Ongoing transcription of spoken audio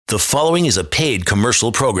The following is a paid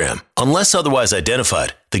commercial program. Unless otherwise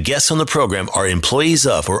identified, the guests on the program are employees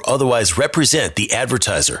of or otherwise represent the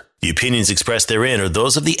advertiser. The opinions expressed therein are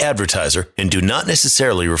those of the advertiser and do not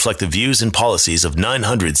necessarily reflect the views and policies of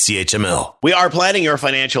 900 CHML. We are planning your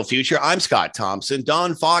financial future. I'm Scott Thompson.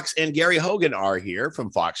 Don Fox and Gary Hogan are here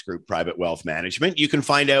from Fox Group Private Wealth Management. You can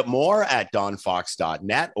find out more at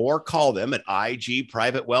donfox.net or call them at IG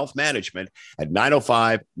Private Wealth Management at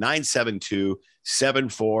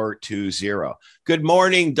 905-972-7420. Good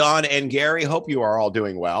morning, Don and Gary. Hope you are all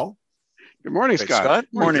doing well. Good morning, Scott.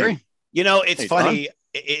 Morning. You know, it's funny. Don.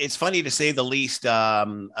 It's funny to say the least.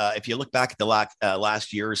 If you look back at the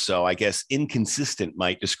last year or so, I guess inconsistent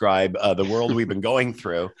might describe the world we've been going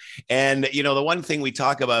through. And, you know, the one thing we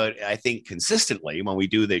talk about, I think, consistently when we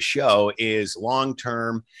do this show is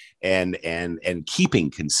long-term and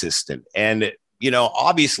keeping consistent. And, you know,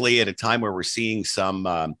 obviously at a time where we're seeing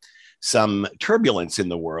some turbulence in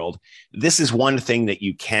the world, this is one thing that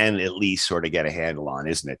you can at least sort of get a handle on,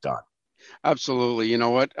 isn't it, Don? Absolutely. You know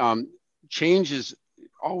what? Change is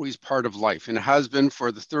always part of life, and it has been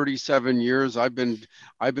for the 37 years I've been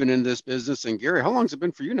in this business. And Gary, how long has it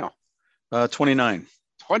been for you now? 29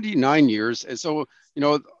 years. And so, you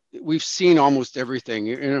know, we've seen almost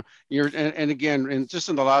everything, and again, and just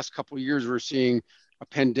in the last couple of years, we're seeing a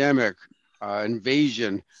pandemic,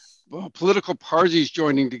 invasion, political parties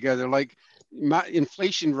joining together, like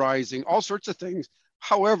inflation rising, all sorts of things.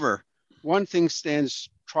 However, one thing stands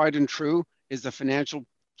tried and true is the financial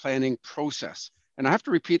planning process. And I have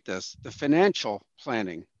to repeat this, the financial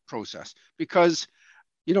planning process, because,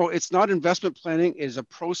 you know, it's not investment planning, it is a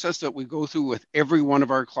process that we go through with every one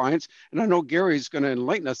of our clients. And I know Gary's going to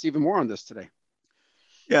enlighten us even more on this today.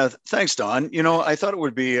 Yeah, thanks, Don. You know, I thought it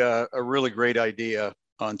would be a really great idea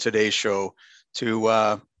on today's show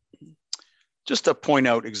to just to point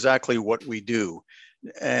out exactly what we do.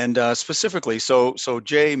 And specifically, so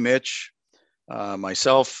Jay, Mitch,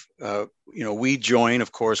 myself, you know, we join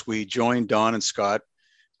Don and Scott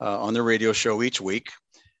on the radio show each week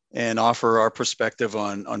and offer our perspective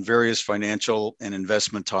on various financial and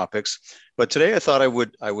investment topics. But today I thought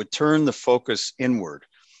I would turn the focus inward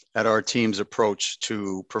at our team's approach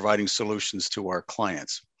to providing solutions to our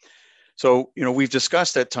clients. So, you know, we've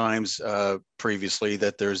discussed at times previously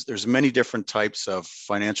that there's many different types of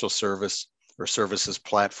financial services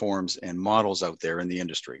platforms and models out there in the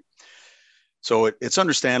industry. So it's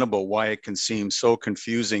understandable why it can seem so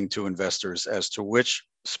confusing to investors as to which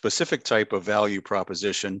specific type of value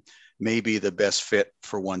proposition may be the best fit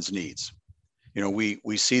for one's needs. You know, we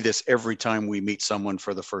see this every time we meet someone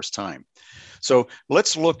for the first time. So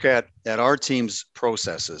let's look at our team's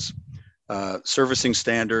processes, servicing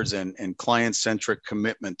standards and client-centric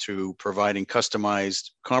commitment to providing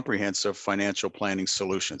customized, comprehensive financial planning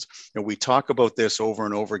solutions. And we talk about this over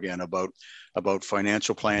and over again about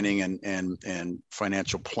financial planning and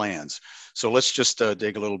financial plans. So let's just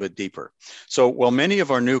dig a little bit deeper. So while many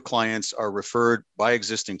of our new clients are referred by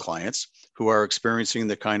existing clients who are experiencing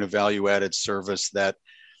the kind of value-added service that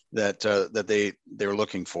they're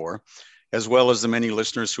looking for, as well as the many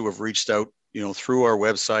listeners who have reached out, you know, through our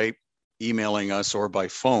website, emailing us, or by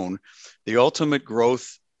phone, the ultimate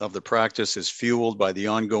growth of the practice is fueled by the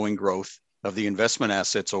ongoing growth of the investment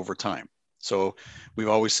assets over time. So we've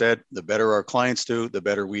always said the better our clients do, the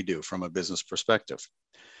better we do from a business perspective.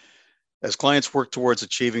 As clients work towards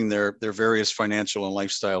achieving their various financial and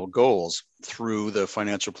lifestyle goals through the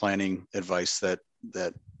financial planning advice that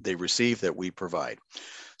they receive, that we provide.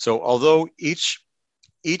 So although each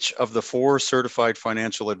of the 4 certified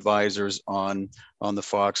financial advisors on the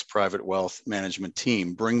Fox Private Wealth Management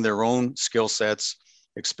team bring their own skill sets,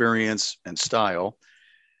 experience, and style,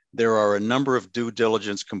 there are a number of due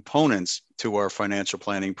diligence components to our financial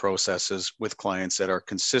planning processes with clients that are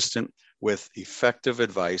consistent with effective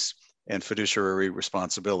advice and fiduciary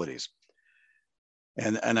responsibilities.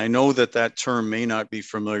 And I know that term may not be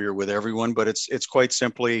familiar with everyone, but it's quite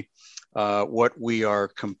simply what we are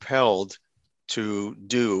compelled to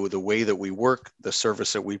do, the way that we work, the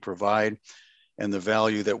service that we provide, and the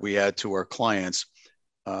value that we add to our clients,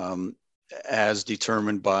 as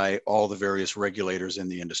determined by all the various regulators in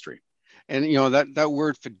the industry. And, you know, that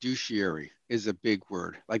word fiduciary is a big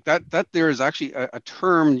word. Like that there is actually a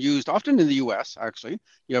term used often in the US, actually.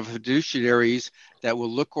 You have fiduciaries that will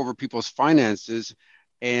look over people's finances.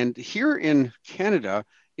 And here in Canada,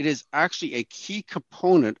 it is actually a key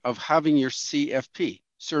component of having your CFP,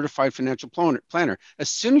 Certified Financial Planner. As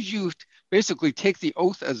soon as you basically take the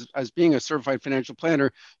oath as being a certified financial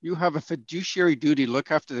planner, you have a fiduciary duty to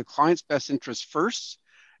look after the client's best interests first.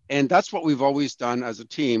 And that's what we've always done as a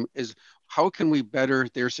team, is how can we better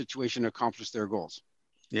their situation, accomplish their goals?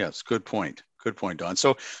 Yes, good point. Good point, Don.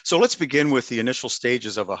 So let's begin with the initial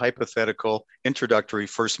stages of a hypothetical introductory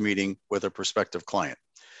first meeting with a prospective client.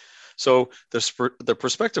 So the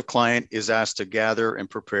prospective client is asked to gather and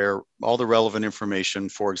prepare all the relevant information,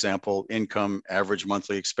 for example, income, average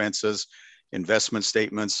monthly expenses, investment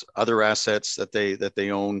statements, other assets that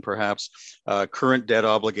they own, perhaps current debt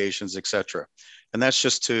obligations, etc. And that's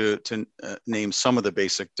just to name some of the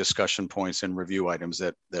basic discussion points and review items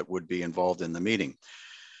that would be involved in the meeting.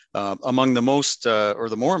 Among the most or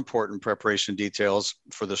the more important preparation details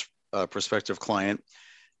for this prospective client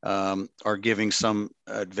are giving some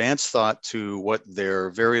advanced thought to what their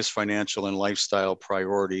various financial and lifestyle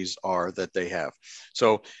priorities are that they have.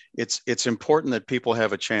 So it's important that people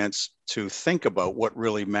have a chance to think about what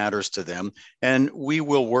really matters to them, and we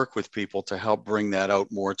will work with people to help bring that out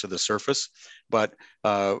more to the surface. But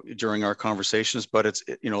during our conversations, but it's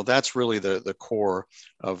that's really the core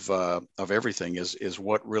of everything is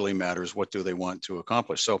what really matters. What do they want to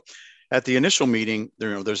accomplish? So at the initial meeting,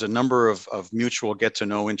 there's a number of mutual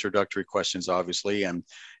get-to-know introductory questions, obviously, and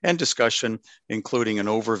discussion, including an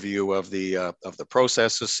overview of the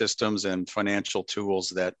processes, systems, and financial tools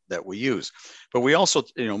that we use. But we also,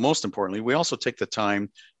 most importantly, we also take the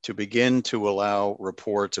time to begin to allow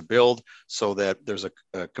rapport to build, so that there's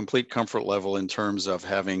a complete comfort level in terms of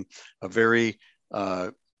having a very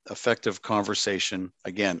effective conversation,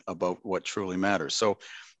 again, about what truly matters. So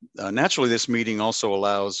naturally, this meeting also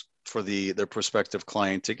allows for their prospective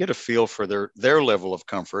client to get a feel for their level of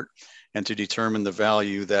comfort and to determine the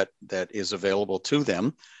value that is available to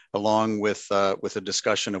them, along with a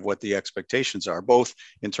discussion of what the expectations are, both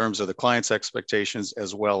in terms of the client's expectations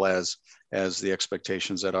as well as the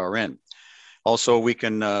expectations at our end. Also, we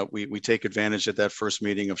can we take advantage at that first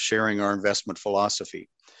meeting of sharing our investment philosophy.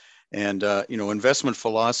 And investment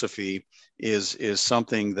philosophy is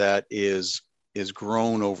something that is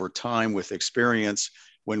grown over time with experience.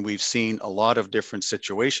 When we've seen a lot of different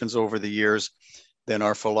situations over the years, then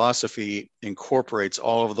our philosophy incorporates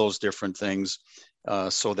all of those different things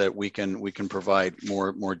so that we can provide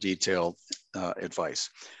more detailed advice.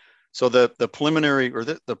 So the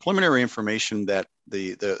preliminary information that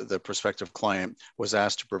the prospective client was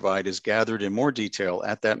asked to provide is gathered in more detail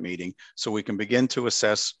at that meeting, so we can begin to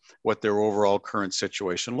assess what their overall current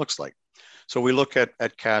situation looks like. So we look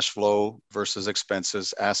at cash flow versus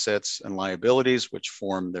expenses, assets and liabilities, which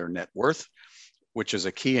form their net worth, which is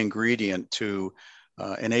a key ingredient to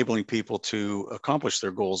enabling people to accomplish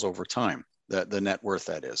their goals over time, the net worth,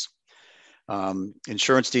 that is.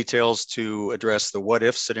 Insurance details to address the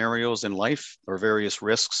what-if scenarios in life or various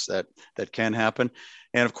risks that can happen.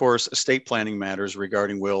 And of course, estate planning matters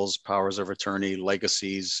regarding wills, powers of attorney,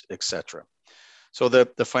 legacies, etc. So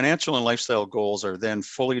the financial and lifestyle goals are then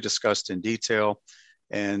fully discussed in detail,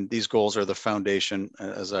 and these goals are the foundation,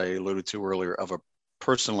 as I alluded to earlier, of a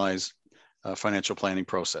personalized financial planning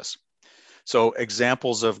process. So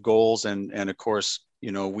examples of goals, and of course,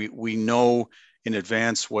 we know in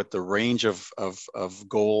advance what the range of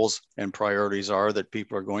goals and priorities are that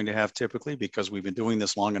people are going to have typically, because we've been doing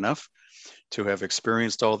this long enough to have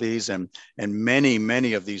experienced all these, and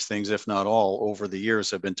many of these things, if not all, over the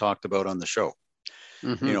years have been talked about on the show.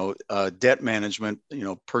 Mm-hmm. Debt management,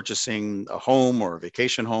 purchasing a home or a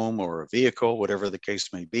vacation home or a vehicle, whatever the case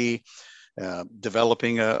may be,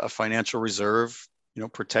 developing a financial reserve,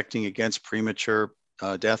 protecting against premature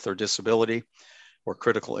death or disability or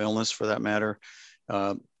critical illness for that matter,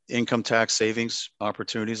 income tax savings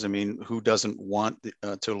opportunities. I mean, who doesn't want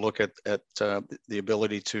to look at the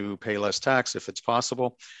ability to pay less tax if it's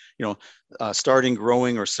possible? Starting,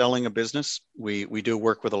 growing, or selling a business. We do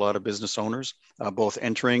work with a lot of business owners, both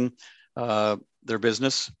entering their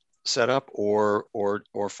business setup or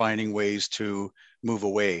finding ways to move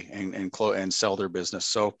away and sell their business.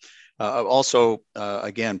 So also,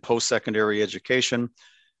 again, post-secondary education,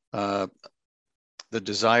 the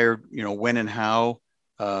desired, when and how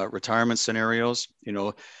retirement scenarios,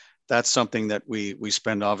 that's something that we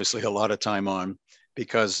spend obviously a lot of time on,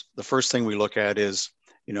 because the first thing we look at is,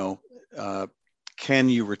 can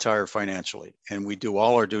you retire financially? And we do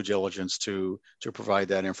all our due diligence to provide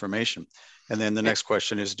that information. And then the next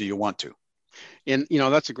question is, do you want to? And,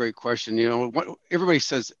 that's a great question. What everybody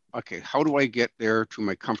says, okay, how do I get there to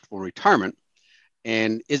my comfortable retirement?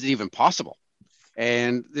 And is it even possible?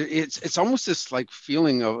 And it's almost this like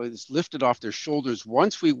feeling of it's lifted off their shoulders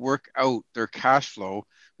once we work out their cash flow,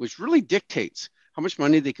 which really dictates how much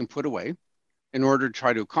money they can put away in order to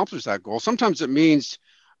try to accomplish that goal. Sometimes it means,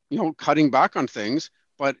 cutting back on things,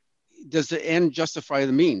 but does the end justify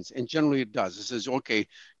the means? And generally it does. It says, okay,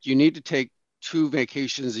 do you need to take 2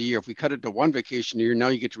 vacations a year. If we cut it to 1 vacation a year, now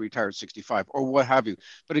you get to retire at 65 or what have you.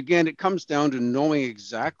 But again, it comes down to knowing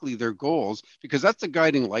exactly their goals, because that's the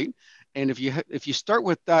guiding light. And if you start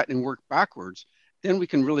with that and work backwards, then we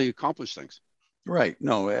can really accomplish things. Right.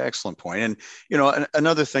 No, excellent point. And,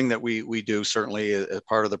 another thing that we do certainly as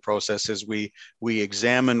part of the process is we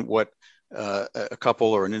examine what a couple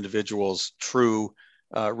or an individual's true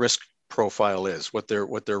risk profile is, what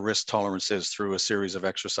their risk tolerance is, through a series of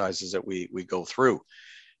exercises that we go through.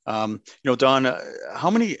 Don, how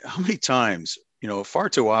many times, far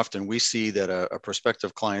too often we see that a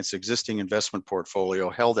prospective client's existing investment portfolio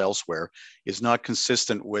held elsewhere is not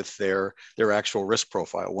consistent with their actual risk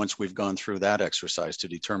profile once we've gone through that exercise to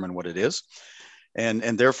determine what it is, and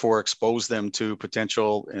therefore expose them to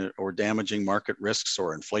potential or damaging market risks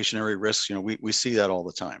or inflationary risks. We see that all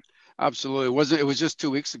the time. Absolutely. It was just 2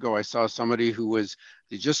 weeks ago, I saw somebody who was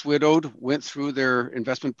just widowed, went through their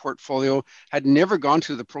investment portfolio, had never gone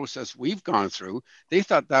through the process we've gone through. They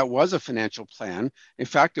thought that was a financial plan. In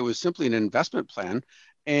fact, it was simply an investment plan.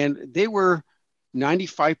 And they were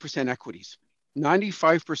 95% equities.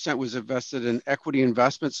 95% was invested in equity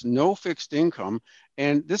investments, no fixed income.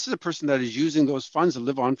 And this is a person that is using those funds to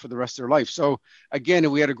live on for the rest of their life. So again,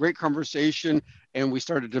 we had a great conversation and we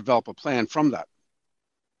started to develop a plan from that.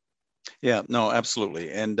 Yeah, no, absolutely.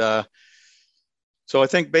 And so I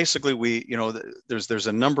think basically there's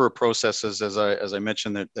a number of processes, as I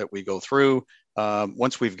mentioned, that we go through.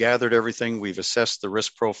 Once we've gathered everything, we've assessed the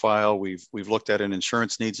risk profile, we've looked at an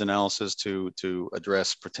insurance needs analysis to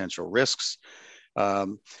address potential risks.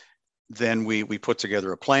 Then we put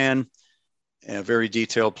together a plan, a very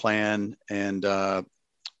detailed plan. And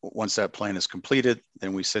once that plan is completed,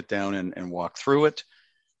 then we sit down and walk through it.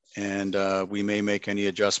 And we may make any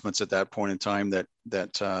adjustments at that point in time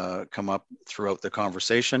that come up throughout the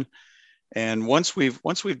conversation. And once we've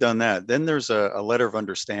done that, then there's a letter of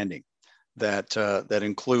understanding that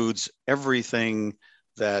includes everything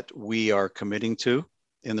that we are committing to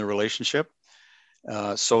in the relationship,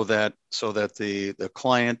 so that the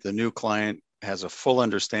client, the new client, has a full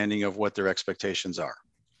understanding of what their expectations are.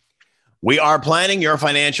 We are planning your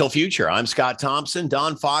financial future. I'm Scott Thompson.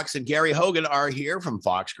 Don Fox and Gary Hogan are here from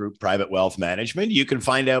Fox Group Private Wealth Management. You can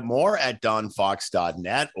find out more at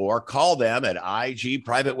donfox.net or call them at IG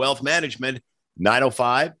Private Wealth Management,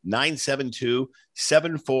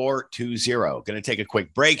 905-972-7420. Going to take a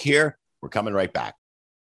quick break here. We're coming right back.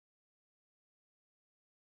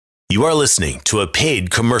 You are listening to a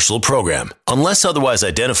paid commercial program. Unless otherwise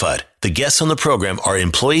identified, the guests on the program are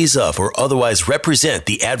employees of or otherwise represent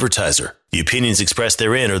the advertiser. The opinions expressed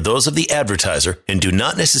therein are those of the advertiser and do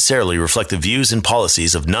not necessarily reflect the views and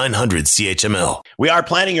policies of 900 CHML. We are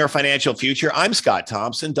planning your financial future. I'm Scott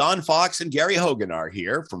Thompson. Don Fox and Gary Hogan are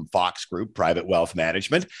here from Fox Group Private Wealth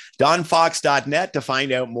Management. donfox.net to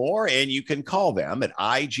find out more, and you can call them at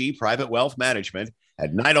IG Private Wealth Management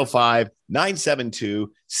at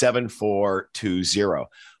 905-972-7420.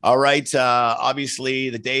 All right. Obviously,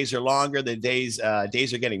 the days are longer. The days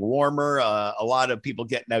are getting warmer. A lot of people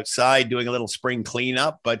getting outside, doing a little spring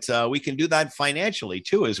cleanup, but we can do that financially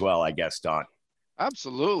too, as well, I guess, Don.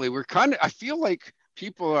 Absolutely. I feel like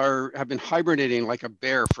people have been hibernating like a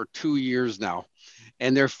bear for 2 years now.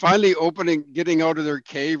 And they're finally getting out of their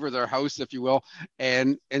cave or their house, if you will,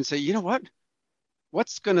 and say, you know what?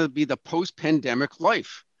 What's going to be the post-pandemic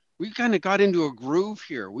life? We kind of got into a groove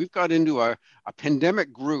here. We've got into a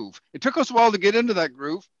pandemic groove. It took us a while to get into that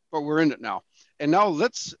groove, but we're in it now. And now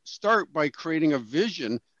let's start by creating a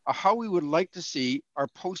vision of how we would like to see our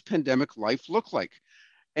post-pandemic life look like.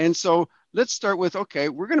 And so let's start with, okay,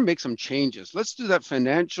 we're going to make some changes. Let's do that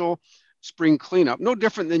financial spring cleanup. No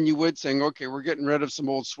different than you would saying, okay, we're getting rid of some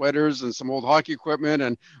old sweaters and some old hockey equipment,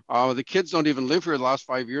 and the kids don't even live here the last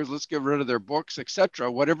 5 years. Let's get rid of their books,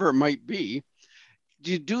 etc., whatever it might be.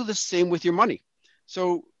 You do the same with your money.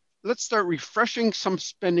 So let's start refreshing some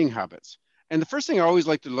spending habits. And the first thing I always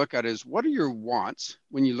like to look at is, what are your wants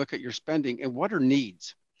when you look at your spending, and what are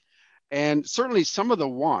needs? And certainly some of the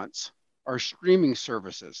wants are streaming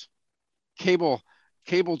services, cable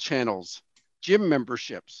channels, gym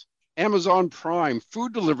memberships, Amazon Prime,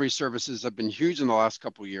 food delivery services have been huge in the last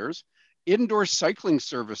couple of years, indoor cycling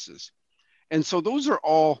services. And so those are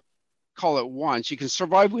all, call it wants. You can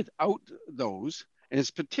survive without those, and it's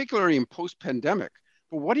particularly in post-pandemic.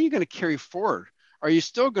 But what are you going to carry forward? Are you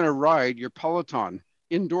still going to ride your Peloton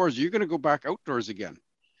indoors? Are you going to go back outdoors again?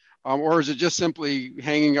 Or is it just simply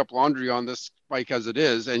hanging up laundry on this bike as it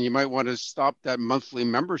is? And you might want to stop that monthly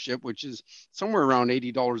membership, which is somewhere around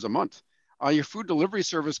 $80 a month. Your food delivery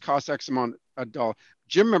service costs X amount a dollar.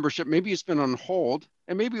 Gym membership, maybe it's been on hold,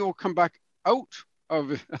 and maybe it will come back out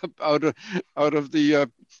of out of the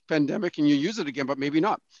pandemic and you use it again, but maybe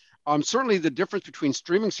not. Certainly the difference between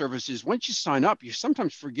streaming services, once you sign up, you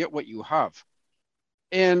sometimes forget what you have.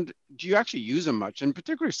 And do you actually use them much? And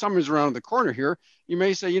particularly if summer's around the corner here, you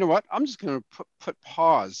may say, you know what, I'm just going to put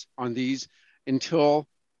pause on these until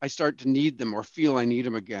I start to need them or feel I need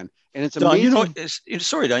them again. And it's Don, amazing.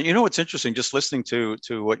 Sorry, Don, what's interesting, just listening to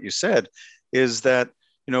what you said, is that,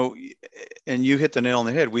 and you hit the nail on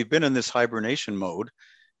the head. We've been in this hibernation mode.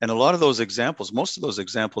 And a lot of those examples, most of those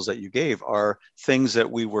examples that you gave are things that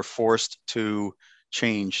we were forced to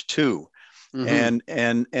change to.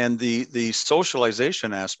 Mm-hmm. And the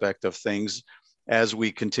socialization aspect of things as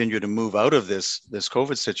we continue to move out of this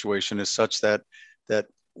COVID situation is such that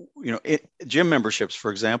gym memberships, for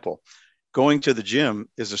example, going to the gym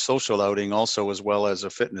is a social outing also, as well as a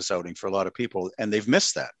fitness outing for a lot of people, and they've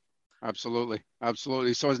missed that. Absolutely.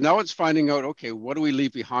 So now it's finding out, okay, what do we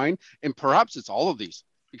leave behind? And perhaps it's all of these,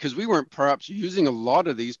 because we weren't perhaps using a lot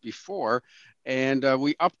of these before, and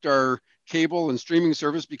we upped our cable and streaming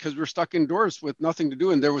service because we're stuck indoors with nothing to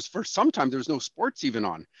do. And there was, for some time, there was no sports even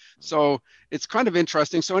on. So it's kind of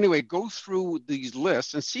interesting. So anyway, go through these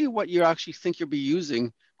lists and see what you actually think you'll be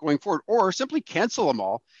using going forward, or simply cancel them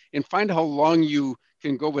all and find how long you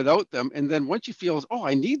can go without them. And then once you feel, oh,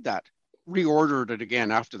 I need that, reorder it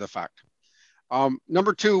again after the fact.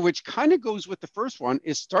 Number two, which kind of goes with the first one,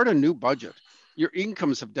 is start a new budget. Your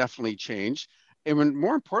incomes have definitely changed. And when,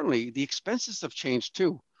 more importantly, the expenses have changed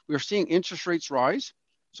too. We're seeing interest rates rise.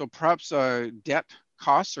 So perhaps debt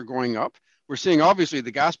costs are going up. We're seeing obviously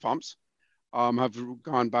the gas pumps have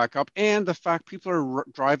gone back up, and the fact people are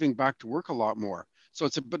driving back to work a lot more. So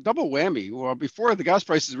it's a double whammy. Well, before the gas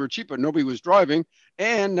prices were cheap, but nobody was driving.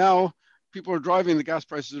 And now people are driving, the gas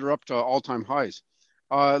prices are up to all-time highs.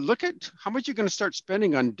 Look at how much you're going to start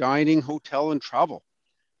spending on dining, hotel, and travel.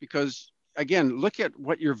 Because again, look at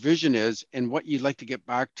what your vision is and what you'd like to get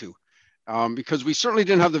back to. Because we certainly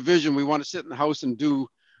didn't have the vision. We want to sit in the house and do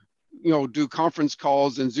conference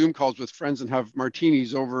calls and Zoom calls with friends and have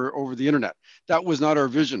martinis over the internet. That was not our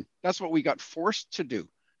vision. That's what we got forced to do.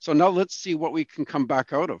 So now let's see what we can come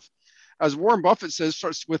back out of. As Warren Buffett says,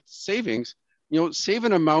 starts with savings, save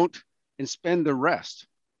an amount and spend the rest,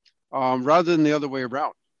 rather than the other way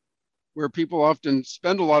around, where people often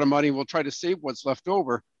spend a lot of money and will try to save what's left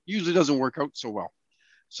over. Usually doesn't work out so well.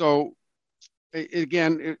 So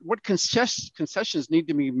again, what concessions need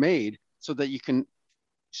to be made so that you can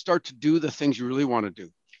start to do the things you really want to do.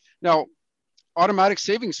 Now, automatic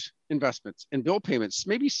savings investments and bill payments,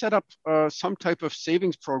 maybe set up some type of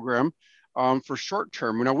savings program for short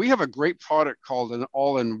term. Now, we have a great product called an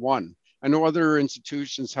all-in-one. I know other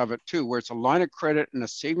institutions have it too, where it's a line of credit and a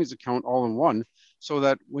savings account all in one, so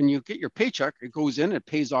that when you get your paycheck, it goes in, it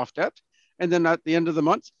pays off debt. And then at the end of the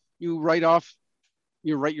month, you write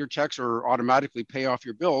your checks or automatically pay off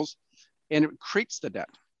your bills, and it creates the debt.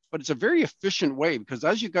 But it's a very efficient way, because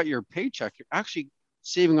as you got your paycheck, you're actually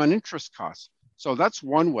saving on interest costs. So that's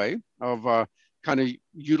one way of kind of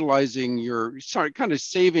utilizing kind of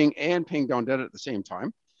saving and paying down debt at the same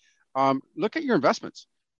time. Look at your investments.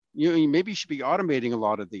 Maybe you should be automating a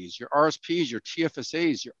lot of these, your RSPs, your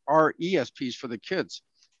TFSAs, your RESPs for the kids,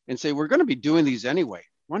 and say, we're going to be doing these anyway.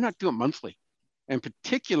 Why not do it monthly? And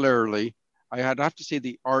particularly, I'd have to say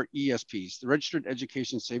the RESPs, the Registered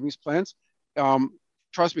Education Savings Plans.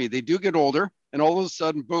 Trust me, they do get older, and all of a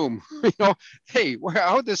sudden, boom, hey,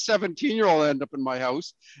 how did this 17-year-old end up in my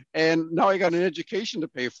house? And now I got an education to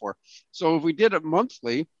pay for. So if we did it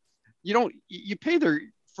monthly, you pay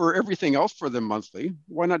for everything else for them monthly.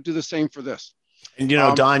 Why not do the same for this? And,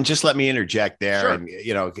 Don, just let me interject there. Sure. And,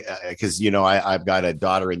 because, I've got a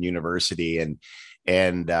daughter in university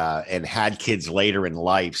and had kids later in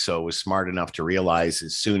life. So was smart enough to realize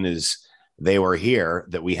as soon as they were here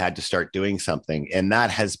that we had to start doing something. And that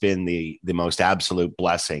has been the most absolute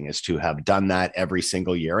blessing, is to have done that every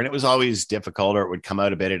single year. And it was always difficult, or it would come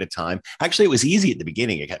out a bit at a time. Actually, it was easy at the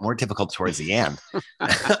beginning. It got more difficult towards the end.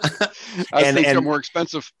 Things got more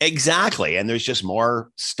expensive. Exactly. And there's just more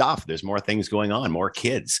stuff. There's more things going on, more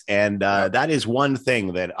kids. And that is one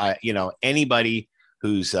thing that anybody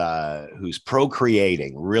who's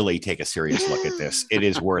procreating, really take a serious look at this. It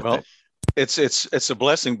is worth it. It's a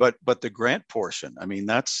blessing, but the grant portion, I mean,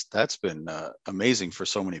 that's been amazing for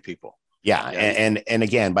so many people. Yeah. And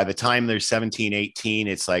again, by the time they're 17, 18,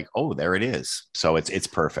 it's like, oh, there it is. So it's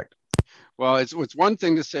perfect. Well, it's one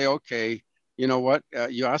thing to say, okay, you know what?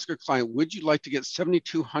 You ask a client, would you like to get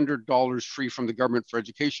 $7,200 free from the government for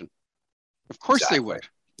education? Of course They would.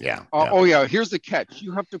 Yeah. Oh yeah. Here's the catch.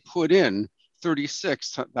 You have to put in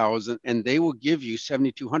 36,000 and they will give you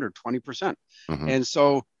 7,200, 20%. Mm-hmm. And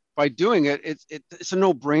so by doing it, it's a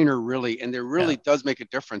no-brainer really, and it really does make a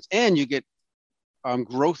difference. And you get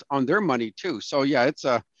growth on their money too. So yeah, it's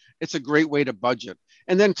a great way to budget.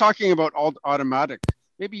 And then talking about all automatic,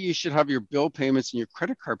 maybe you should have your bill payments and your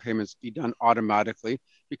credit card payments be done automatically,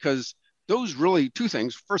 because those really two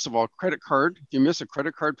things. First of all, credit card, if you miss a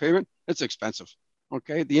credit card payment, it's expensive.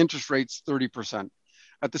 Okay. The interest rate's 30%.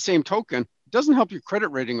 At the same token, it doesn't help your credit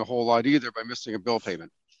rating a whole lot either by missing a bill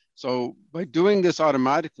payment. So by doing this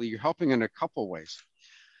automatically, you're helping in a couple ways.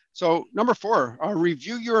 So number 4,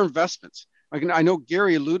 review your investments. I know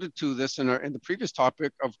Gary alluded to this in the previous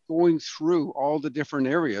topic of going through all the different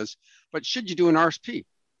areas, but should you do an RSP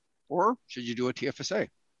or should you do a TFSA?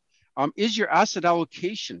 Is your asset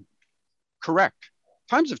allocation correct?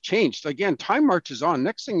 Times have changed. Again, time marches on.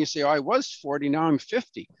 Next thing you say, oh, I was 40, now I'm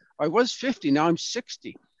 50. I was 50, now I'm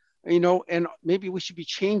 60. And maybe we should be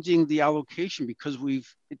changing the allocation because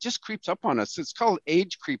it just creeps up on us. It's called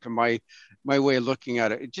age creep in my way of looking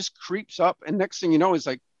at it. It just creeps up. And next thing you know, it's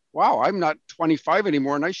like, wow, I'm not 25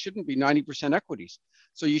 anymore and I shouldn't be 90% equities.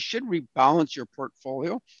 So you should rebalance your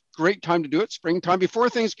portfolio. Great time to do it, springtime, before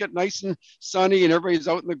things get nice and sunny and everybody's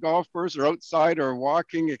out in the golf course or outside or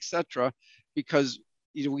walking, etc. Because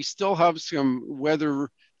we still have some weather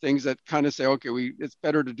things that kind of say, okay, it's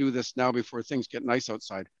better to do this now before things get nice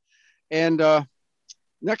outside. And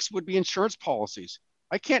next would be insurance policies.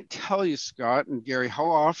 I can't tell you, Scott and Gary,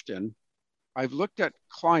 how often I've looked at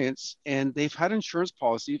clients and they've had insurance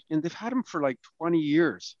policies and they've had them for like 20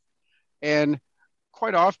 years. And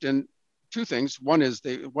quite often, two things. One is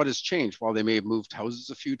what has changed? Well, they may have moved houses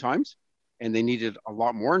a few times and they needed a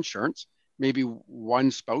lot more insurance. Maybe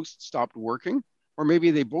one spouse stopped working, or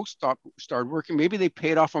maybe they both started working. Maybe they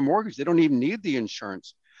paid off a mortgage. They don't even need the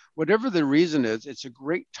insurance. Whatever the reason is, it's a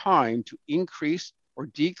great time to increase or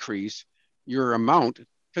decrease your amount,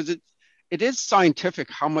 because it is scientific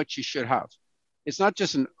how much you should have. It's not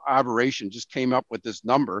just an aberration, just came up with this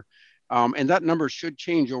number. And that number should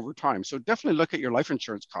change over time. So definitely look at your life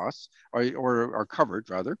insurance costs or coverage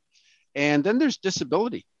rather. And then there's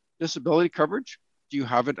disability coverage. Do you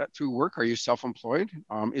have it through work? Are you self-employed?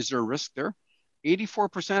 Is there a risk there?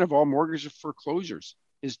 84% of all mortgage foreclosures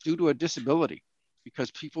is due to a disability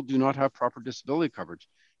because people do not have proper disability coverage.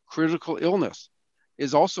 Critical illness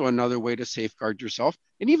is also another way to safeguard yourself,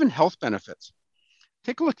 and even health benefits.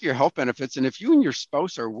 Take a look at your health benefits. And if you and your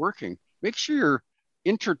spouse are working, make sure you're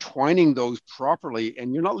intertwining those properly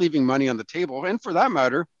and you're not leaving money on the table. And for that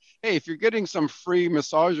matter, hey, if you're getting some free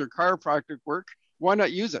massage or chiropractic work, why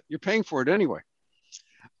not use it? You're paying for it anyway.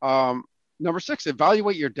 Number 6,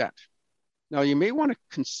 evaluate your debt. Now, you may want to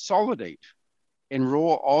consolidate and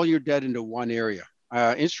roll all your debt into one area.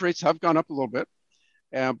 Interest rates have gone up a little bit,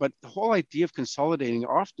 but the whole idea of consolidating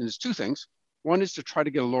often is two things. One is to try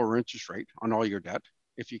to get a lower interest rate on all your debt,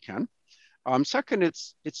 if you can. Second,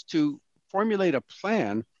 it's to formulate a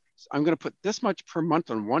plan. I'm going to put this much per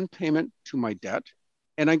month on one payment to my debt,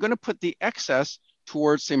 and I'm going to put the excess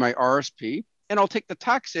towards, say, my RSP, and I'll take the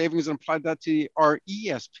tax savings and apply that to the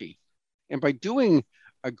RESP. And by doing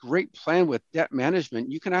a great plan with debt management,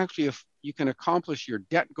 you can accomplish your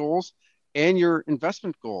debt goals and your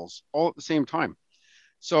investment goals all at the same time.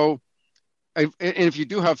 So, and if you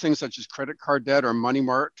do have things such as credit card debt or money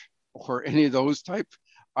market or any of those type,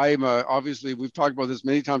 I'm obviously, we've talked about this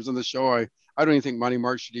many times on the show. I don't even think money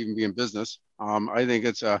market should even be in business. I think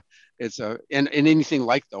and anything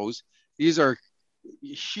like those, these are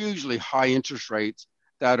hugely high interest rates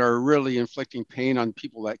that are really inflicting pain on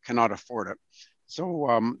people that cannot afford it.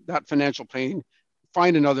 So that financial pain,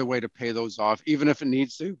 find another way to pay those off, even if it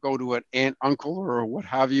needs to go to an aunt, uncle, or what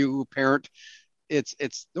have you, parent.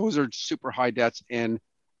 Those are super high debts, and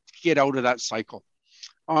get out of that cycle.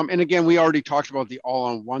 And again, we already talked about the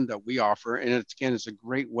all-on-one that we offer, and it's a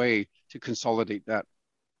great way to consolidate that.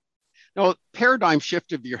 Now, paradigm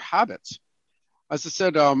shift of your habits. As I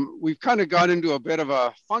said, we've kind of got into a bit of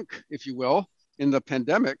a funk, if you will, in the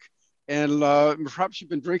pandemic, and perhaps you've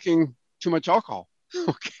been drinking too much alcohol.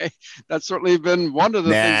 Okay, that's certainly been one of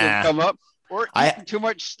the things that come up, or eating too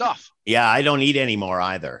much stuff. Yeah, I don't eat anymore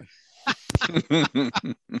either.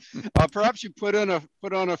 Perhaps you put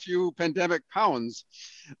on a few pandemic pounds.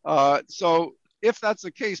 So if that's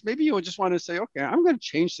the case, maybe you would just want to say, okay, I'm going to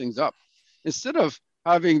change things up. Instead of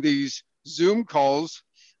having these Zoom calls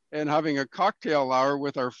and having a cocktail hour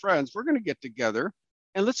with our friends, we're going to get together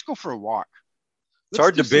and let's go for a walk. It's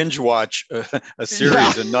hard to binge watch a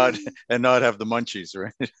series and not have the munchies,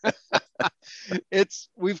 right?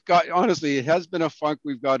 Honestly, it has been a funk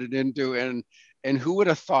we've got it into, and who would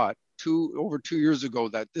have thought over 2 years ago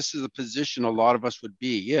that this is a position a lot of us would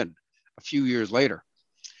be in a few years later.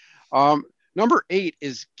 Number 8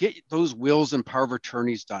 is get those wills and power of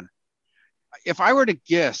attorneys done. If I were to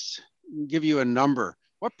guess, give you a number,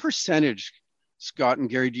 what percentage, Scott and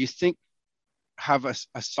Gary, do you think have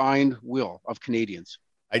a signed will of Canadians?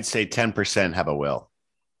 I'd say 10% have a will.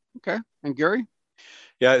 Okay. And Gary?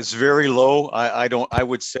 Yeah, it's very low. I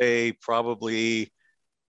would say probably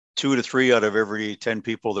 2 to 3 out of every 10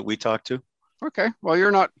 people that we talk to. Okay. Well,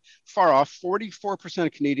 you're not far off. 44%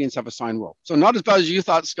 of Canadians have a signed will. So not as bad as you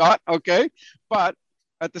thought, Scott. Okay. But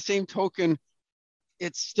at the same token,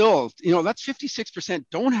 it's still, that's 56%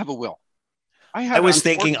 don't have a will. I was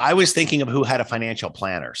thinking of who had a financial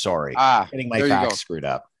planner. Sorry. Getting my facts screwed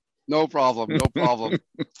up. No problem.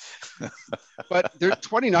 But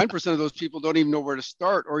 29% of those people don't even know where to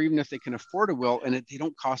start, or even if they can afford a will, and they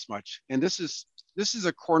don't cost much. And this is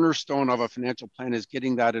a cornerstone of a financial plan, is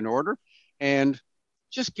getting that in order and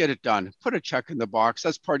just get it done. Put a check in the box.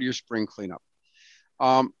 That's part of your spring cleanup.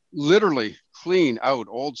 Literally clean out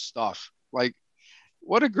old stuff. Like,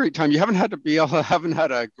 what a great time. You haven't had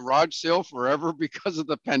a garage sale forever because of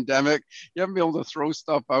the pandemic. You haven't been able to throw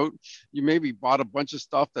stuff out. You maybe bought a bunch of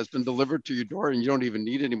stuff that's been delivered to your door and you don't even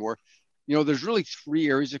need anymore. There's really 3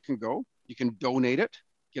 areas it can go. You can donate it,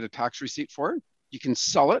 get a tax receipt for it. You can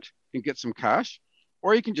sell it and get some cash,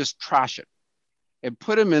 or you can just trash it and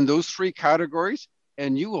put them in those 3 categories.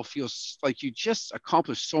 And you will feel like you just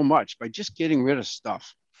accomplished so much by just getting rid of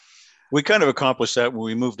stuff. We kind of accomplished that when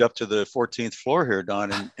we moved up to the 14th floor here,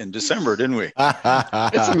 Don, in December, didn't we?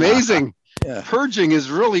 It's amazing. Yeah. Purging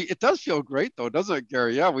it does feel great though, doesn't it,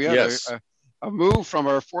 Gary? Yeah, we had a move from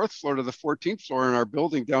our 4th floor to the 14th floor in our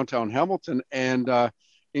building downtown Hamilton. And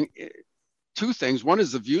 2 things. One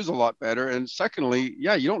is the view's a lot better. And secondly,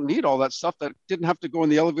 you don't need all that stuff that didn't have to go in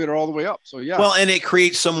the elevator all the way up. So yeah. Well, and it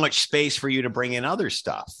creates so much space for you to bring in other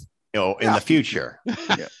stuff. In the future.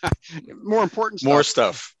 More important stuff. More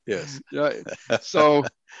stuff. Yes. Yeah. So,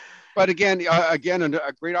 but again, a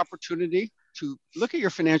great opportunity to look at your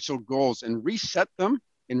financial goals and reset them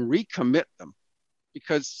and recommit them,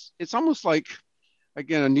 because it's almost like,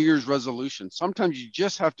 again, a New Year's resolution. Sometimes you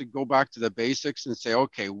just have to go back to the basics and say,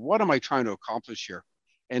 okay, what am I trying to accomplish here?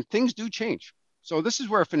 And things do change. So this is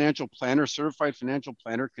where a financial planner, certified financial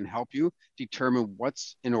planner, can help you determine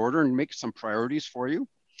what's in order and make some priorities for you.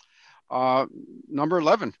 Number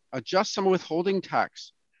 11, adjust some withholding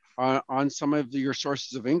tax on some of your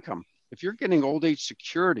sources of income. If you're getting old age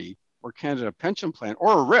security or Canada Pension Plan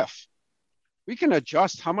or a RIF, we can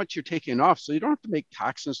adjust how much you're taking off, so you don't have to make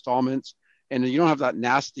tax installments, and you don't have that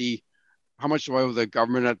nasty, how much do I owe the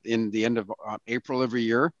government in the end of April every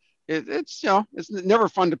year. It's never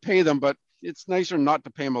fun to pay them, but it's nicer not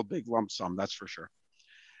to pay them a big lump sum, that's for sure.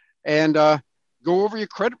 And go over your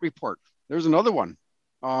credit report. There's another one.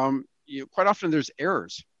 Quite often there's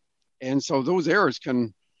errors, and so those errors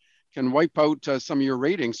can wipe out some of your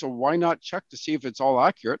ratings. So why not check to see if it's all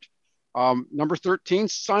accurate? Number 13,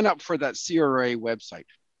 sign up for that CRA website.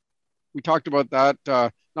 We talked about that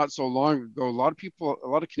not so long ago. A lot of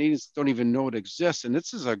Canadians don't even know it exists, and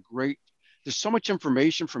this is there's so much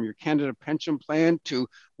information from your Canada Pension Plan to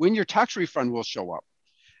when your tax refund will show up.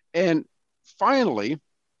 And finally,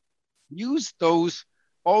 use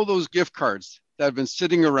all those gift cards that have been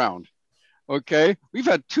sitting around. Okay, we've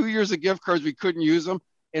had 2 years of gift cards, we couldn't use them.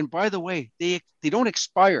 And by the way, they don't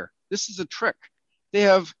expire. This is a trick. They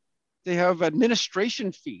have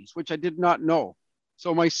administration fees, which I did not know.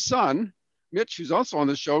 So my son, Mitch, who's also on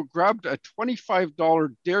the show, grabbed a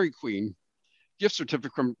 $25 Dairy Queen gift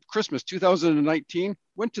certificate from Christmas 2019,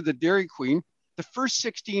 went to the Dairy Queen. The first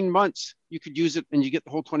 16 months, you could use it and you get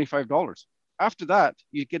the whole $25. After that,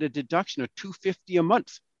 you get a deduction of $2.50 a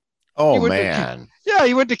month. Oh, man.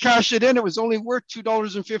 He went to cash it in. It was only worth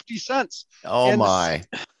 $2.50. Oh, my.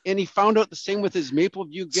 And he found out the same with his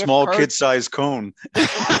Mapleview gift small card. kid-sized cone.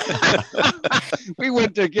 We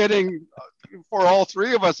went to getting, for all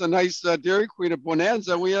 3 of us, a nice Dairy Queen at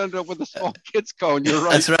Bonanza. We ended up with a small kid's cone. You're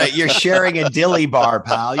right. That's right. You're sharing a dilly bar,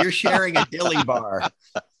 pal. You're sharing a dilly bar.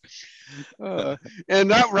 And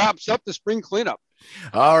that wraps up the spring cleanup.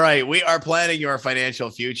 All right. We are planning your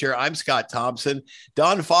financial future. I'm Scott Thompson.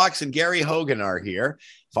 Don Fox and Gary Hogan are here.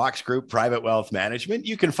 Fox Group Private Wealth Management.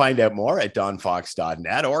 You can find out more at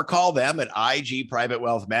donfox.net or call them at IG Private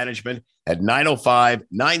Wealth Management at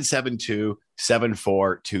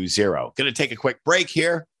 905-972-7420. Going to take a quick break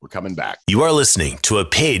here. We're coming back. You are listening to a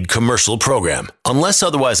paid commercial program. Unless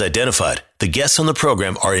otherwise identified, the guests on the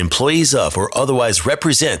program are employees of or otherwise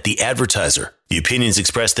represent the advertiser. The opinions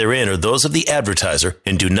expressed therein are those of the advertiser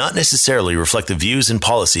and do not necessarily reflect the views and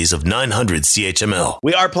policies of 900 CHML.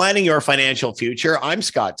 We are planning your financial future. I'm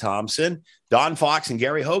Scott Thompson. Don Fox and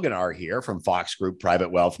Gary Hogan are here from Fox Group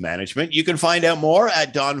Private Wealth Management. You can find out more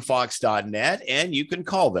at donfox.net, and you can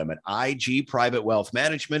call them at IG Private Wealth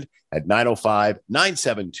Management at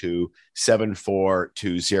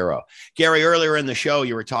 905-972-7420. Gary, earlier in the show,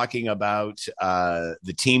 you were talking about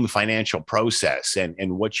the team financial process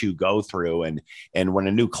and what you go through and when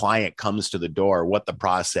a new client comes to the door, what the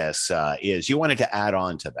process is. You wanted to add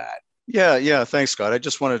on to that. Yeah. Thanks, Scott. I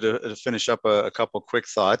just wanted to finish up a couple quick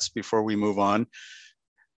thoughts before we move on.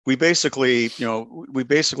 We basically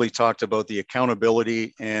talked about the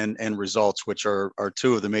accountability and results, which are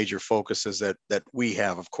two of the major focuses that we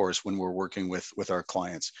have, of course, when we're working with our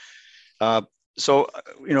clients. So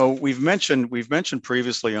we've mentioned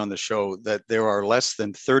previously on the show that there are less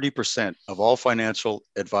than 30% of all financial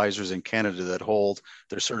advisors in Canada that hold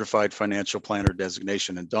their certified financial planner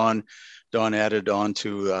designation. And Don added on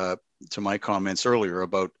to my comments earlier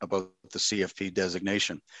about the CFP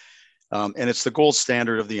designation. And it's the gold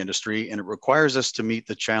standard of the industry, and it requires us to meet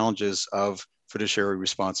the challenges of fiduciary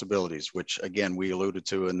responsibilities, which again, we alluded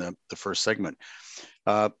to in the first segment.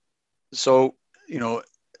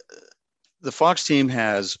 The Fox team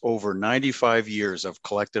has over 95 years of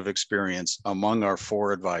collective experience among our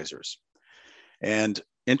 4 advisors. And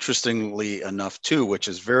interestingly enough, too, which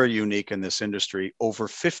is very unique in this industry, over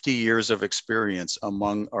 50 years of experience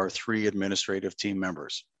among our 3 administrative team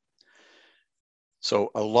members. So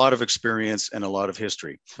a lot of experience and a lot of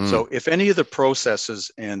history. So if any of the processes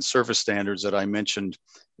and service standards that I mentioned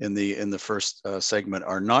in the first segment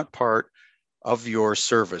are not part of your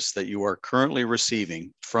service that you are currently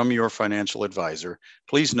receiving from your financial advisor,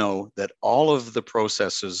 please know that all of the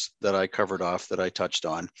processes that I covered off, that I touched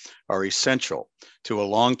on, are essential to a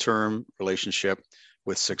long-term relationship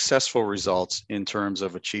with successful results in terms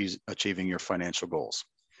of achieving your financial goals.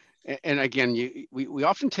 And again, we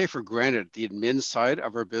often take for granted the admin side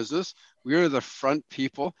of our business. We are the front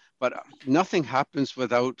people, but nothing happens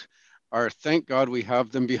without thank God we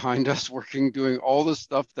have them behind us working, doing all the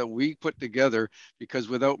stuff that we put together, because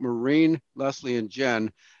without Maureen, Leslie, and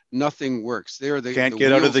Jen, nothing works. Can't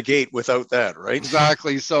get out of the gate without that, right?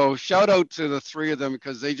 Exactly. So shout out to the 3 of them,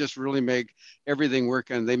 because they just really make everything work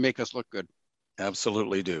and they make us look good.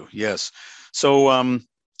 Absolutely do. Yes. So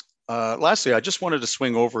lastly, I just wanted to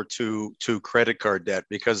swing over to credit card debt,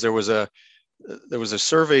 because there was a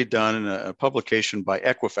survey done in a publication by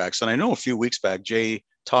Equifax. And I know a few weeks back, Jay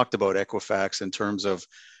talked about Equifax in terms of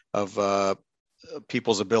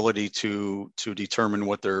people's ability to determine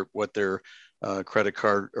what their credit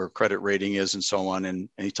card or credit rating is and so on. And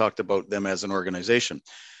he talked about them as an organization.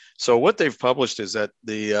 So what they've published is that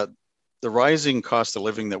the rising cost of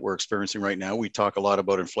living that we're experiencing right now, we talk a lot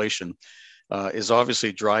about inflation, is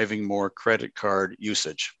obviously driving more credit card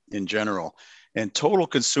usage in general. And total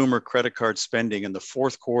consumer credit card spending in the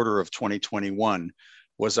fourth quarter of 2021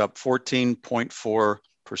 was up 14.4%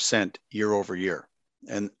 year over year.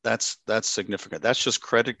 And that's significant. That's just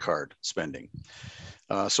credit card spending.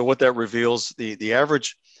 So what that reveals, the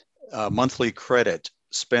average monthly credit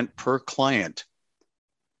spent per client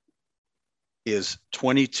is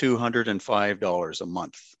 $2,205 a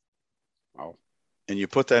month. Wow. And you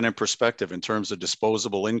put that in perspective in terms of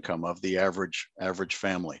disposable income of the average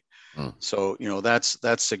family. So, that's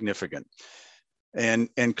significant.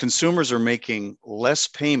 And consumers are making less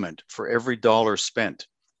payment for every dollar spent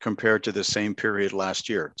compared to the same period last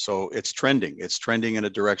year. So it's trending in a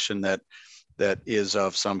direction that is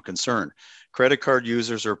of some concern. Credit card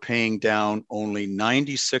users are paying down only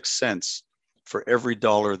 96 cents for every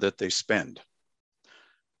dollar that they spend.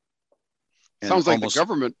 Sounds like the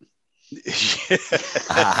government.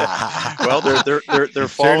 Well, they're following.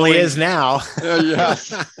 Certainly is now.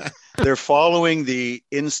 Yes. They're following the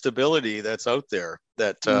instability that's out there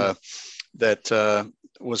that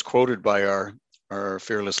was quoted by our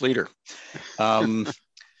fearless leader, and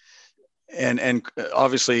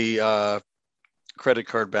obviously credit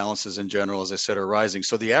card balances in general, as I said, are rising.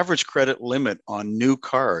 So the average credit limit on new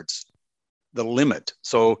cards,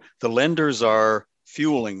 so the lenders are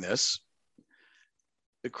fueling this.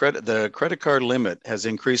 The credit card limit has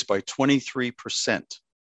increased by 23%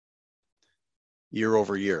 year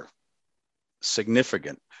over year.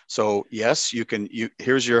 Significant. So yes,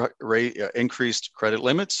 here's your rate, increased credit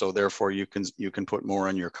limit. So therefore you can put more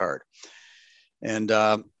on your card. And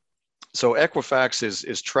So Equifax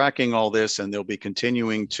is tracking all this, and they'll be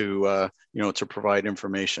continuing to to provide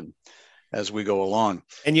information as we go along.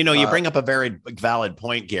 And, you bring up a very valid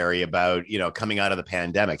point, Gary, about, coming out of the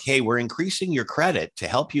pandemic. Hey, we're increasing your credit to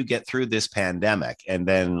help you get through this pandemic, and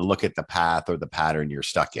then look at the path or the pattern you're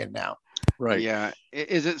stuck in now. Right. Yeah.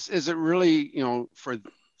 Is it really,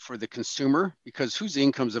 for the consumer, because whose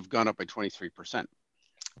incomes have gone up by 23%?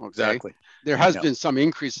 Okay. Exactly. There has been some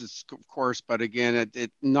increases, of course, but again,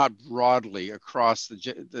 it not broadly across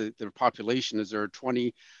the population. Is there a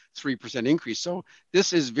 23% increase? So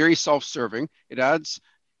this is very self-serving. It adds,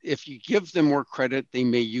 if you give them more credit, they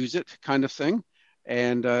may use it, kind of thing.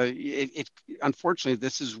 And unfortunately,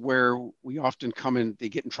 this is where we often come in. They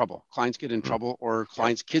get in trouble. Clients get in trouble, or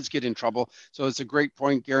clients' kids get in trouble. So it's a great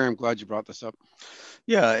point, Gary. I'm glad you brought this up.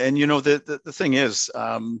 Yeah, and the thing is.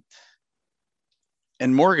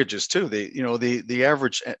 And mortgages too. The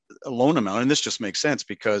average loan amount, and this just makes sense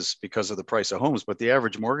because of the price of homes, but the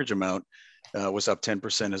average mortgage amount was up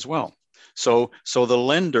 10% as well. So the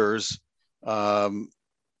lenders, have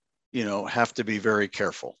to be very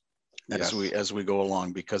careful as we go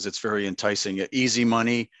along, because it's very enticing. Easy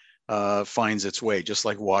money finds its way, just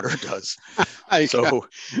like water does. So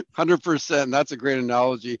 100%. That's a great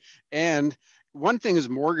analogy. And one thing is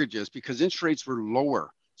mortgages, because interest rates were lower.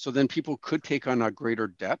 So then people could take on a greater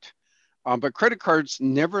debt. But credit cards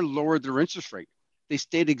never lowered their interest rate. They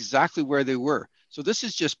stayed exactly where they were. So this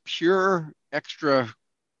is just pure extra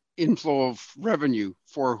inflow of revenue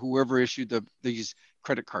for whoever issued these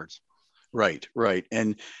credit cards. Right.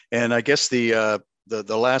 And I guess the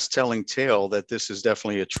last telling tale that this is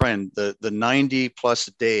definitely a trend, the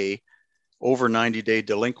over 90 day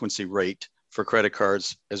delinquency rate for credit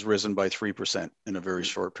cards has risen by 3% in a very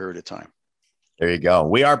short period of time. There you go.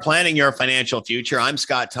 We are planning your financial future. I'm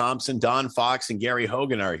Scott Thompson. Don Fox and Gary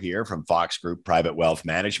Hogan are here from Fox Group Private Wealth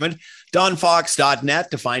Management. DonFox.net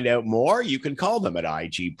to find out more. You can call them at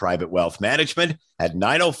IG Private Wealth Management at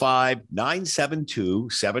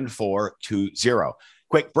 905-972-7420.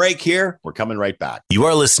 Quick break here. We're coming right back. You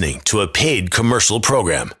are listening to a paid commercial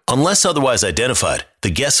program. Unless otherwise identified, the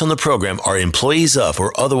guests on the program are employees of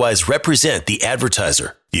or otherwise represent the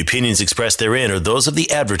advertiser. The opinions expressed therein are those of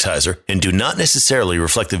the advertiser and do not necessarily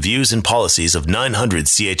reflect the views and policies of 900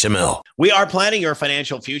 CHML. We are planning your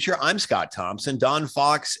financial future. I'm Scott Thompson. Don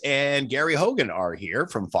Fox and Gary Hogan are here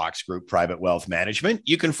from Fox Group Private Wealth Management.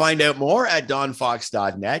 You can find out more at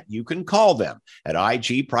donfox.net. You can call them at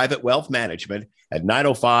IG Private Wealth Management at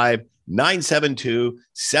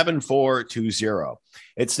 905-972-7420.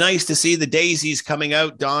 It's nice to see the daisies coming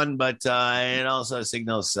out, Don, but it also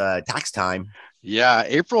signals tax time. Yeah,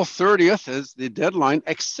 April 30th is the deadline,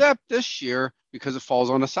 except this year because it falls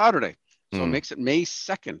on a Saturday. So it makes it May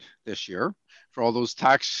 2nd this year for all those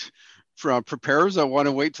tax preparers that want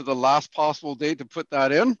to wait to the last possible date to put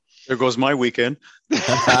that in. There goes my weekend.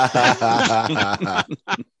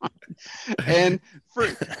 And for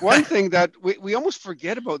one thing that we almost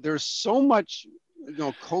forget about, there's so much,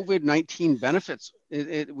 COVID-19 benefits.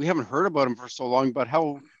 We haven't heard about them for so long, but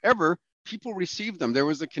however, people receive them. There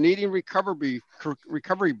was a Canadian recovery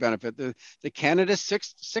benefit, the Canada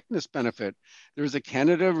sickness benefit. There's a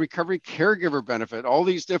Canada recovery caregiver benefit. All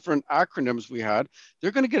these different acronyms we had,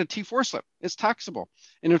 they're going to get a T4 slip. It's taxable.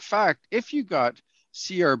 And in fact, if you got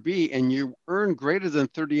CRB and you earn greater than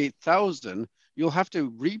 $38,000, you'll have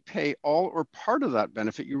to repay all or part of that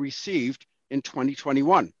benefit you received in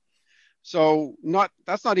 2021. So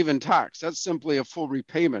that's not even tax. That's simply a full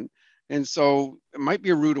repayment. And so it might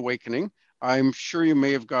be a rude awakening. I'm sure you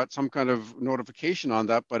may have got some kind of notification on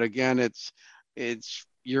that, but again,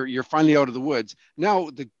 you're finally out of the woods. Now,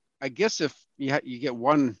 I guess if you get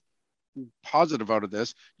one positive out of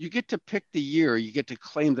this, you get to pick the year you get to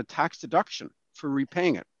claim the tax deduction for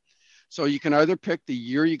repaying it. So you can either pick the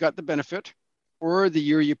year you got the benefit or the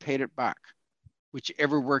year you paid it back,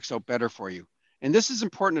 whichever works out better for you. And this is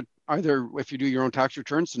important either if you do your own tax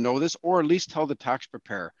returns to know this, or at least tell the tax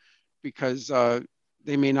preparer, because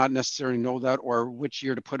they may not necessarily know that or which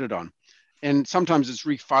year to put it on. And sometimes it's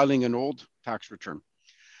refiling an old tax return.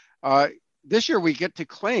 This year we get to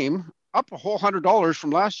claim up a whole $100 from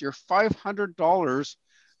last year, $500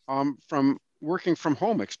 from working from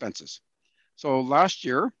home expenses. So last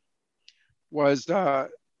year was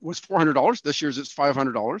 $400. This year's it's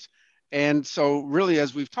 $500. And so really,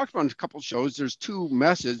 as we've talked about in a couple of shows, there's two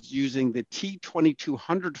methods using the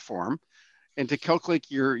T2200 form and to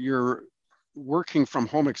calculate your working from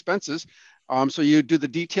home expenses. So you do the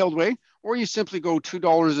detailed way, or you simply go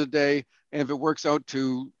 $2 a day. And if it works out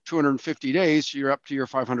to 250 days, you're up to your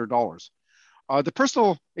 $500. The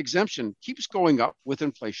personal exemption keeps going up with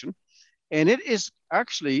inflation. And it is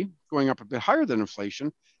actually going up a bit higher than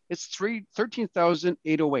inflation. It's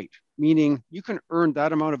 13,808, meaning you can earn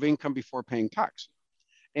that amount of income before paying tax.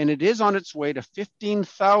 And it is on its way to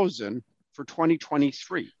 15,000 for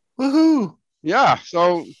 2023. Woohoo! Yeah,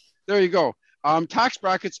 so there you go. Tax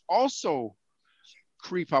brackets also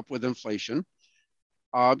creep up with inflation.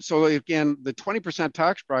 So again, the 20%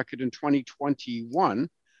 tax bracket in 2021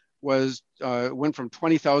 was went from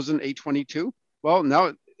 20,822. Well,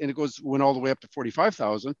 now and it went all the way up to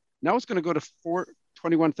 45,000. Now it's going to go to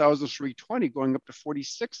 21,320, going up to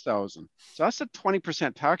 46,000. So that's a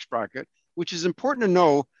 20% tax bracket, which is important to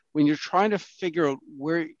know when you're trying to figure out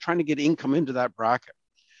where you're trying to get income into that bracket.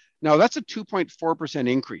 Now that's a 2.4%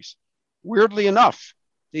 increase. Weirdly enough,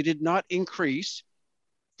 they did not increase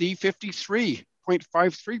the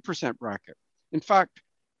 53.53% bracket. In fact,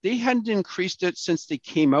 they hadn't increased it since they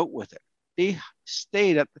came out with it. They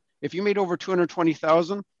stayed at, if you made over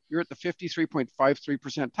 220,000, you're at the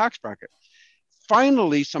 53.53% tax bracket.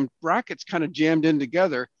 Finally, some brackets kind of jammed in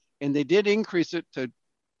together, and they did increase it to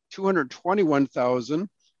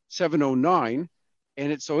 221,709,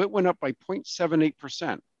 and so it went up by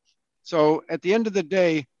 0.78%. So at the end of the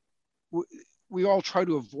day, we all try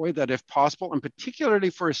to avoid that if possible, and particularly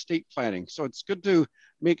for estate planning. So it's good to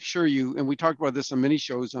make sure and we talked about this on many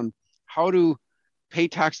shows on how to pay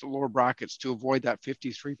tax at lower brackets to avoid that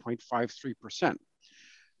 53.53%.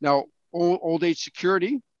 Now, old age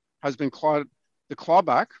security has been the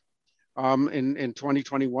clawback in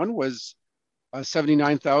 2021 was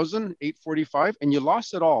 79,845, and you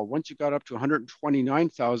lost it all once you got up to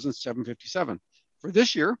 129,757. For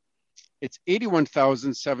this year, it's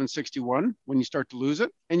 81,761 when you start to lose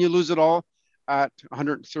it, and you lose it all at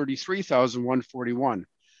 133,141.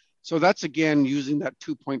 So that's again using that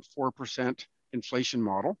 2.4% inflation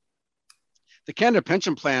model. The Canada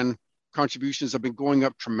Pension Plan contributions have been going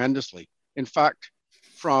up tremendously. In fact,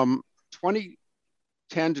 from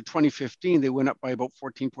 2010 to 2015, they went up by about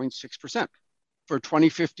 14.6%. For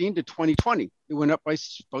 2015 to 2020, it went up by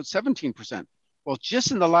about 17%. Well,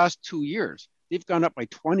 just in the last 2 years, they've gone up by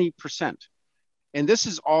 20%. And this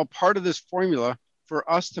is all part of this formula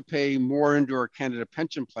for us to pay more into our Canada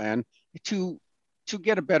Pension Plan to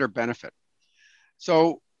get a better benefit.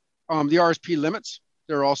 So the RSP limits,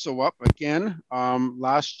 they're also up again.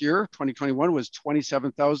 Last year, 2021 was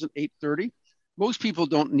 27,830. Most people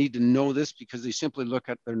don't need to know this because they simply look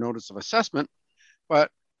at their notice of assessment. But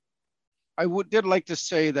I did like to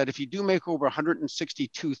say that if you do make over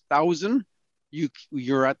 162,000,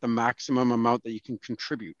 you're at the maximum amount that you can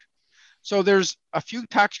contribute. So there's a few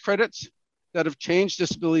tax credits that have changed.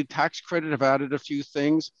 Disability tax credit have added a few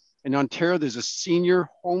things. In Ontario, there's a senior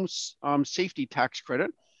home safety tax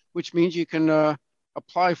credit, which means you can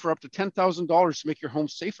apply for up to $10,000 to make your home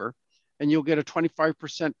safer, and you'll get a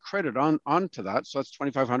 25% credit onto that. So that's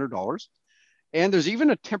 $2,500. And there's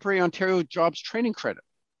even a temporary Ontario jobs training credit.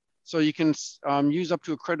 So you can use up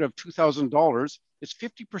to a credit of $2,000. It's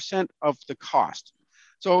 50% of the cost.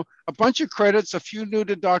 So a bunch of credits, a few new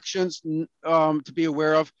deductions to be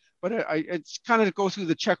aware of, but it's kind of go through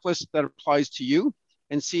the checklist that applies to you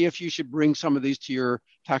and see if you should bring some of these to your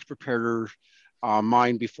tax preparer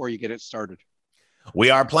mind before you get it started.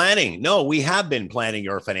 We are planning. No, we have been planning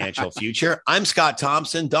your financial future. I'm Scott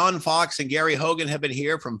Thompson. Don Fox and Gary Hogan have been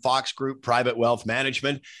here from Fox Group Private Wealth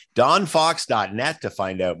Management. DonFox.net to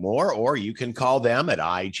find out more, or you can call them at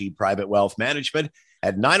IG Private Wealth Management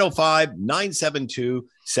at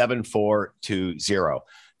 905-972-7420.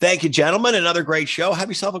 Thank you, gentlemen. Another great show. Have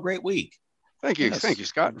yourself a great week. Thank you. Yes. Thank you,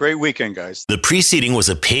 Scott. Great weekend, guys. The preceding was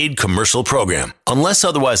a paid commercial program. Unless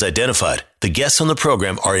otherwise identified, the guests on the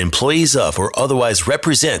program are employees of or otherwise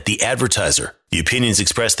represent the advertiser. The opinions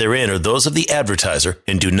expressed therein are those of the advertiser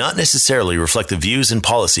and do not necessarily reflect the views and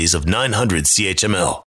policies of 900 CHML.